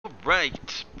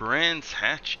Alright, Brands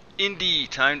Hatch Indy.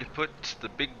 Time to put the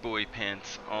big boy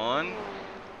pants on.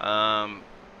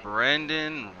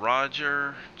 Brandon,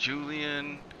 Roger,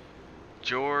 Julian,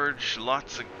 George,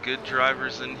 lots of good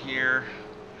drivers in here.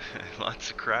 Lots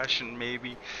of crashing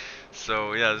maybe.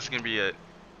 So yeah, this is going to be an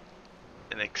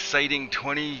exciting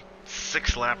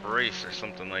 26 lap race or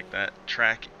something like that.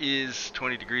 Track is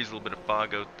 20 degrees, a little bit of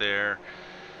fog out there.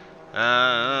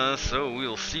 So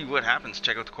we'll see what happens.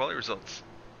 Check out the quality results.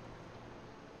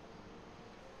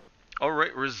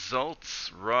 Alright,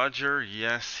 results. Roger,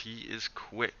 yes, he is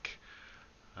quick.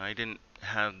 I didn't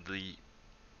have the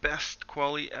best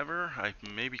quali ever. I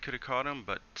maybe could have caught him,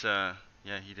 but yeah,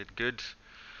 he did good.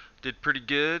 Did pretty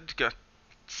good. Got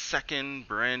second.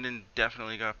 Brandon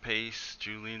definitely got pace.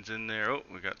 Julian's in there. Oh,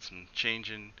 we got some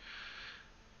changing.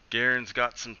 Garen's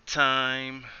got some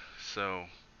time. So,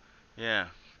 yeah,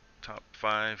 top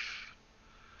 5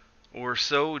 or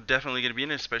so. Definitely going to be in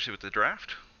it, especially with the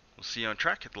draft. We'll see you on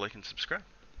track. Hit the like and subscribe.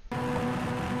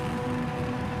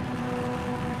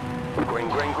 Green,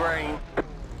 green, green.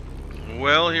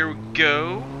 Well, here we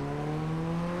go.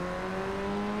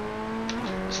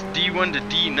 It's D1 to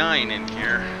D9 in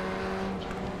here.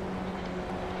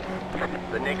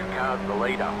 The next car's the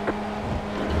leader.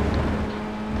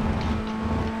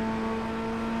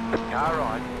 Car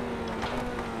right.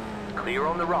 Clear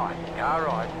on the right. Car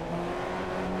right.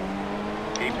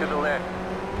 Keep to the left.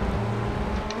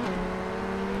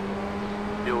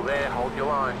 Still there, hold your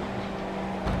line.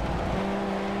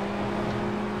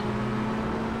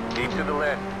 Keep to the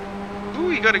left. Ooh,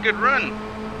 you got a good run.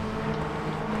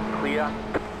 Clear.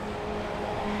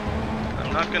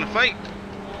 I'm not gonna fight.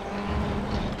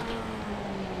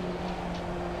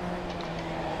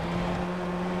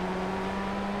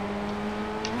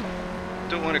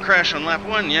 Don't want to crash on lap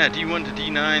 1. Yeah, D1 to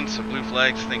D9, so blue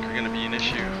flags I think are gonna be an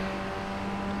issue.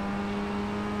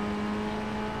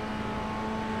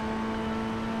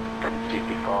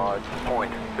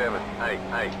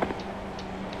 .788.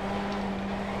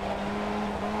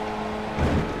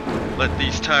 Let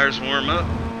these tires warm up.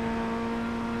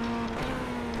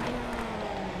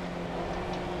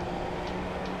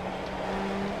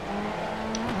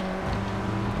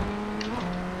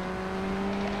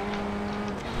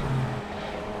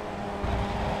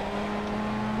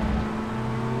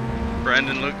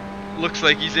 Brandon looks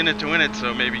like he's in it to win it,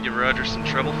 so maybe give Roger some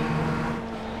trouble.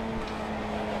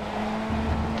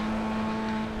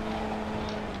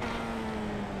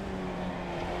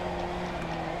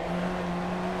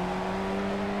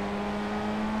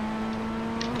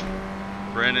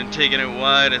 Brandon taking it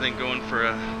wide, I think going for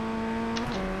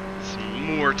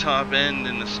some more top end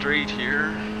in the straight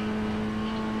here.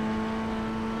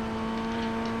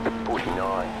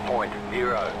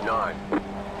 49.09.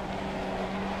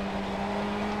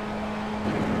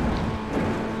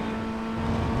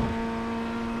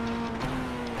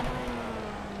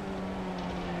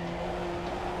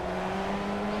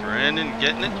 Brandon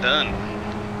getting it done.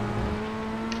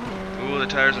 Ooh, the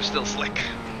tires are still slick.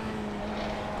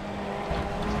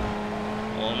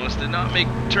 Almost did not make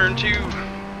turn 2.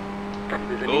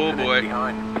 Oh boy.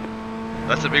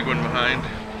 That's a big one behind.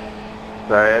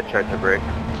 Sorry, I tried to brake.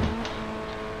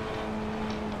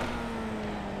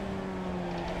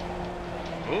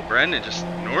 Oh, Brandon just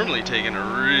normally taking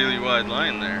a really wide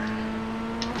line there.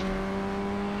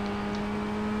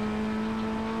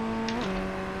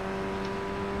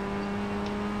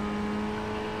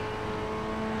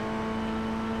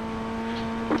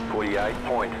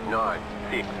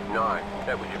 .969.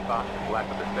 That was your fastest lap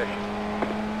of the session.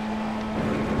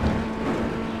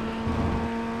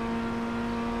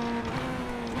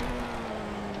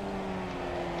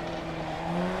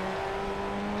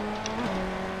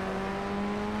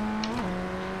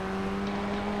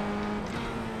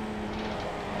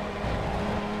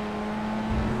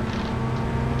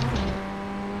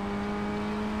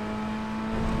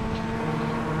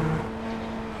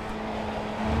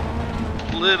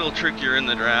 Little trickier in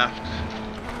the draft.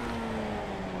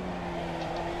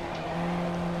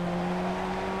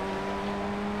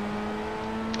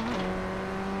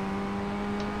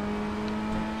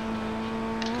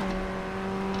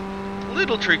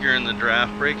 Little trickier in the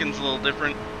draft. Braking's a little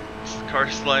different. The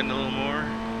car's sliding a little more.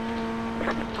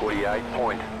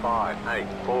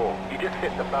 48.584. You just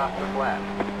hit the fastest lap.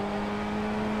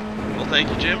 Well, thank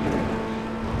you, Jim.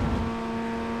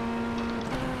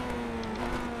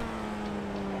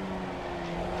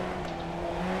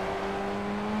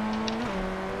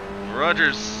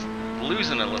 Roger's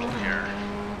losing a little here.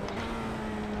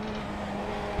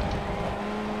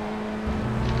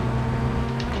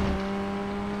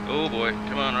 Oh boy,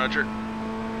 come on, Roger.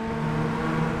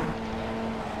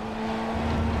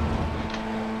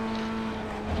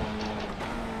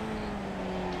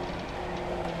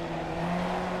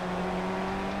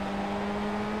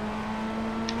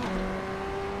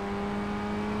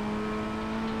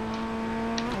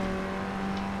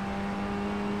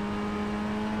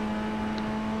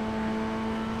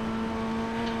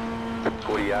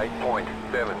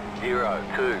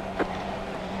 48.702.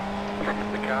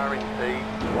 The car in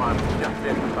P1 just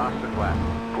set the fastest lap.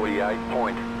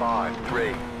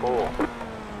 48.534.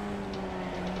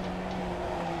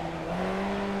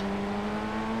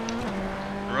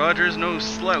 Roger's no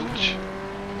slouch.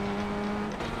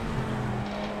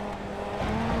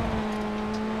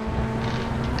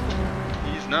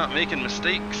 He's not making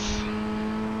mistakes.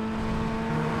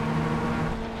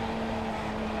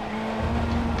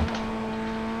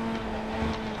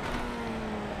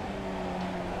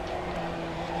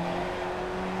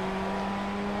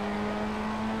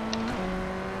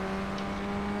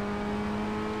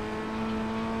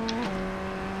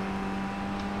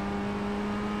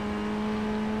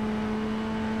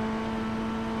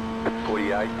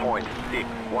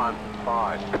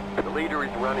 .615. The leader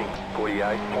is running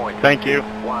 48.617. Thank you.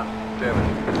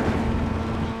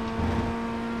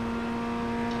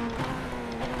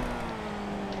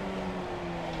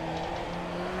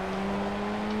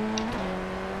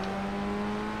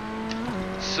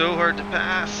 So hard to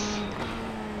pass.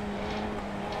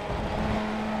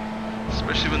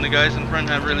 Especially when the guys in front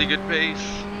have really good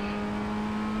pace.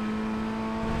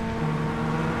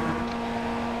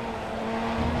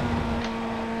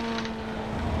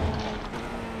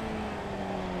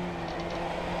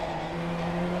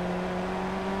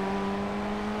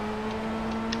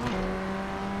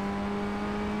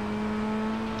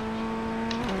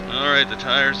 Alright, the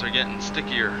tires are getting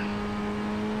stickier.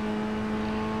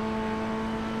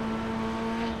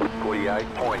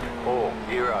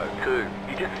 48.402.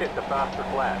 You just hit the fastest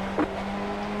lap.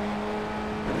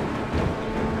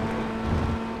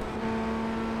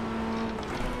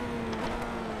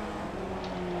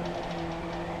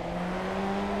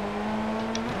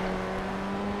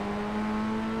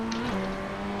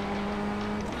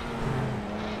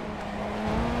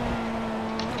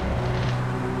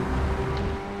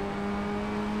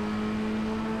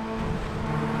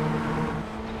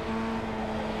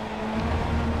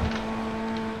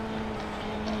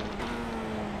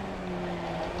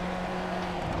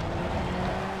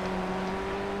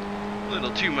 A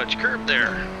little too much curb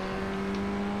there.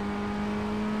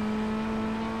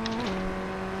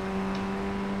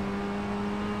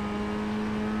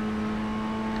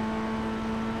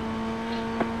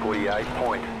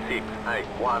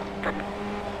 .681.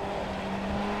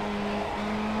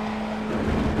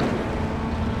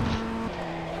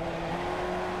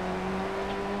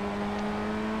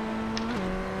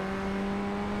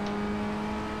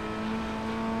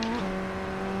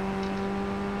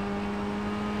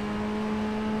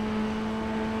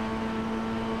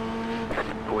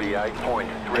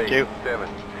 Thank you.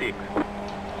 48.376.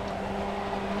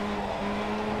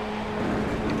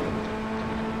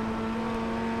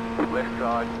 Left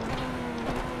side.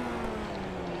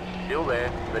 Still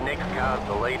there. The next car's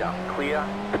the leader. Clear.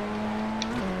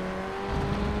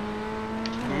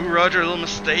 Ooh, Roger, a little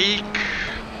mistake.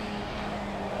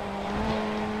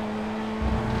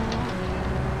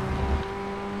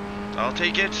 I'll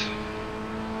take it.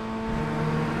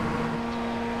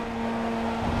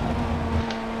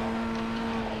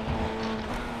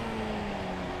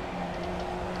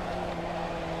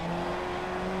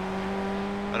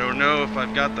 I don't know if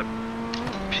I've got the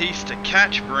pace to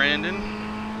catch Brandon.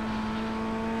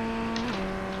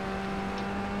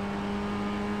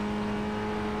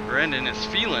 Brandon is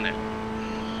feeling it.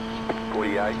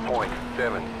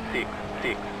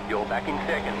 48.766. You're back in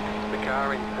second. The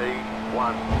car in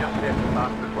P1 just set the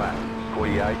fastest lap.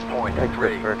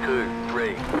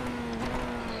 48.323.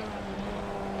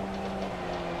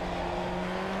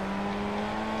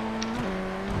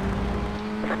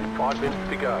 5 minutes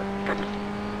to go.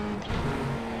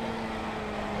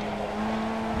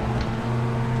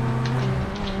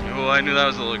 Oh, I knew that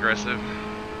was a little aggressive.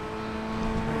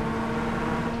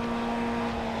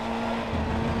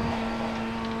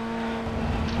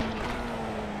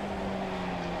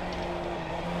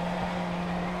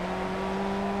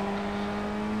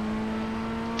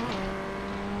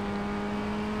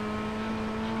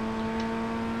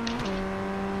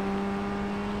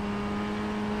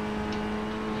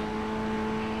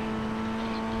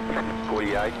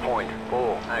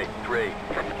 .483.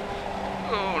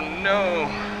 Oh no.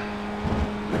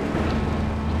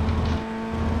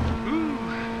 Woo.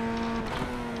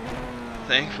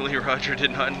 Thankfully, Roger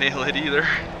did not nail it either.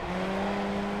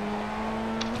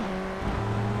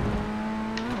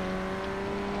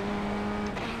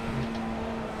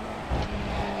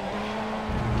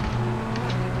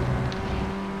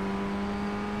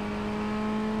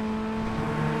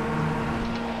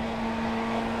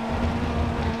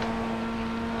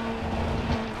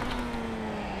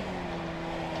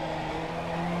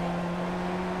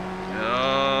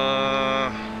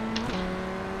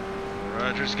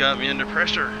 got me under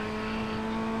pressure.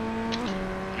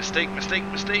 Mistake, mistake,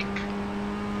 mistake.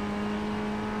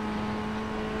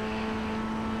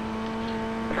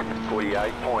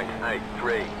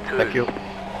 48.832. Thank you.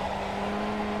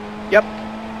 Yep.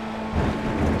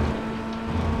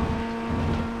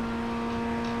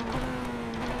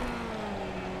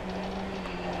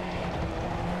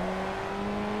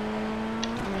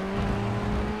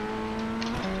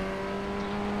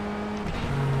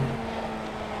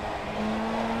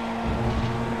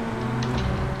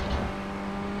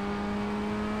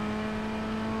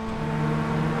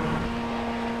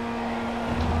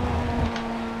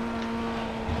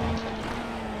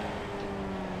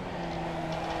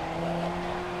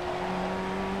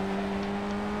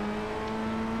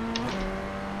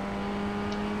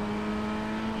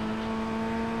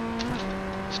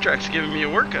 This track's giving me a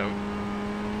workout.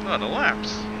 Not a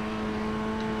lapse.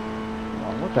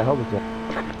 Oh, what the hell is that?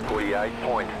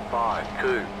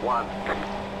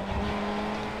 48.521.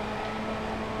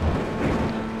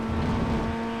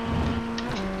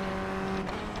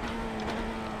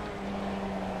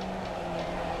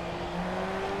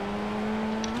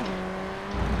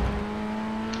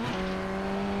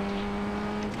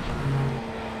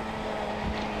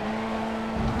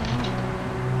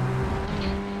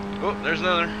 Oh, there's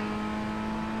another.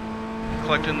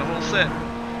 Collecting the whole set.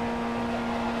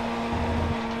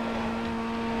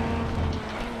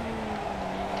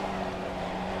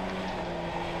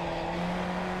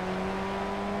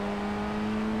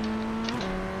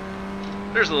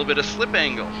 There's a little bit of slip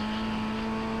angle.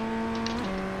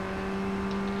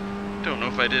 Don't know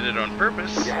if I did it on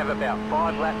purpose. You have about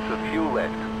 5 laps of fuel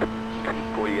left.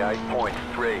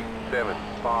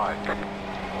 48.375.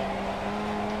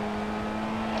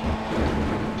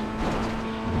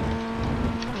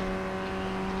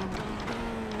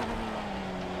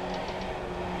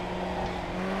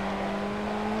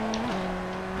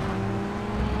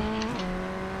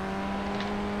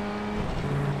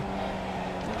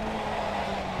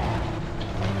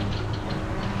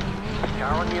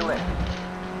 Car on your left.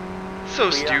 So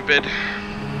stupid.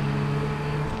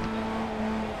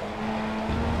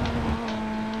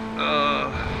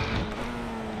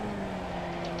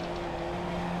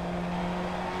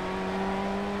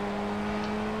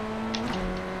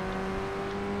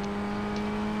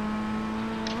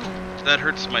 That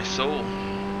hurts my soul.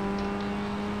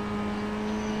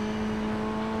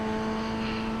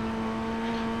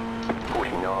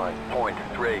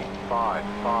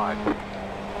 .355.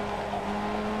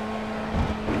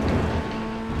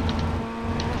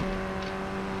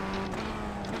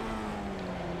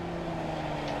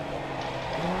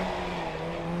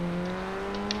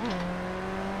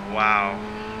 Wow.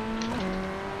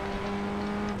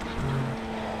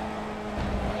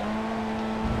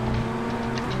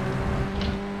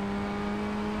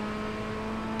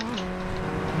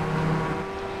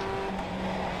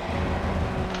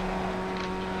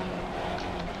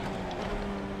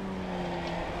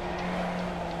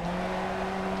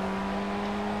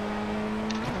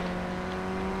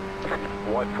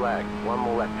 White flag, 1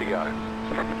 more lap to go.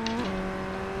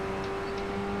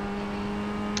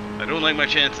 I don't like my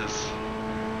chances.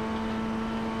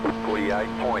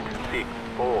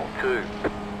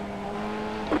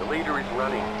 48.642. The leader is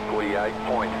running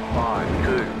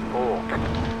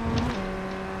 48.524.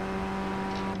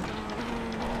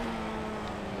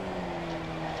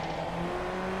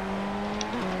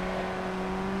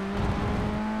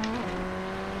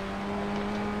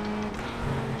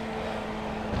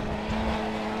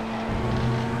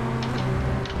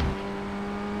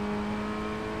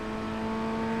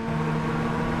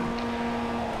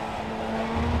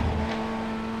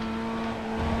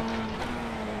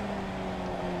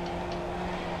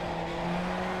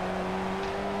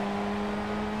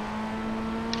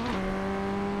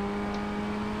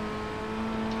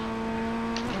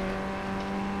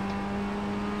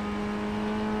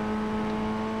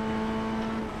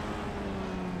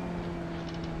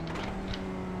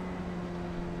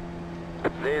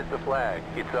 There's the flag.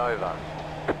 It's over.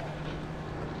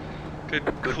 Good,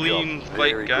 Good clean job.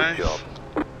 fight, Very guys. good job.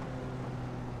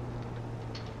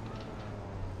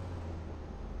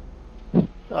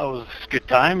 That was a good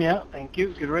time, yeah. Thank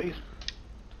you. Good race.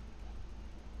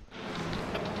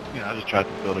 Yeah, I just tried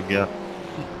to build a gap.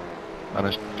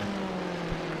 Honest.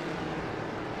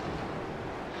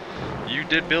 You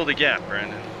did build a gap,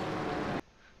 Brandon.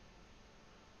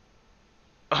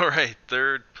 Alright,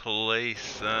 third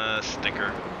place,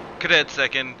 stinker. Could have had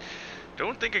second.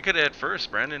 Don't think I could have had first.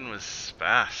 Brandon was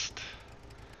fast.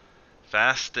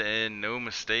 Fast and no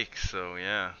mistakes, so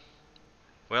yeah.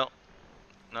 Well,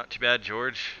 not too bad,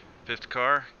 George. Fifth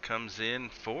car comes in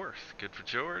fourth. Good for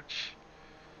George.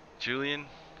 Julian,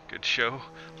 good show.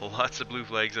 Lots of blue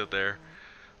flags out there.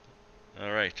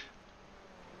 All right.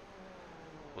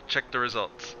 We'll check the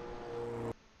results.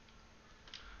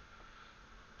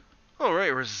 All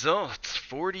right, results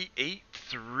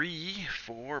 48-3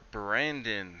 for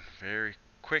Brandon. Very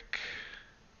quick.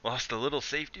 Lost a little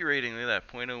safety rating. Look at that,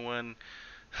 0.01.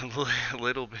 A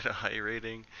little bit of high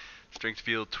rating. Strength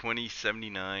field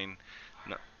 2079.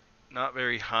 Not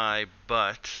very high,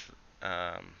 but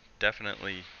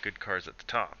definitely good cars at the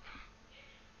top.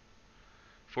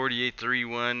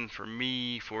 48-3-1 for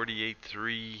me.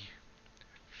 48-3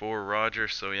 for Roger.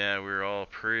 So yeah, we're all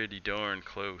pretty darn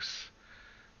close.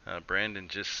 Brandon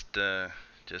just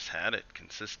had it,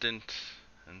 consistent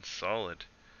and solid.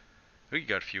 We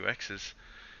got a few X's,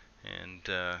 and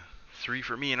 3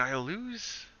 for me, and I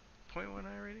lose 0.1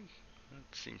 I rating.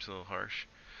 That seems a little harsh.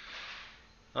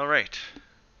 All right,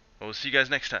 well, we'll see you guys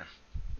next time.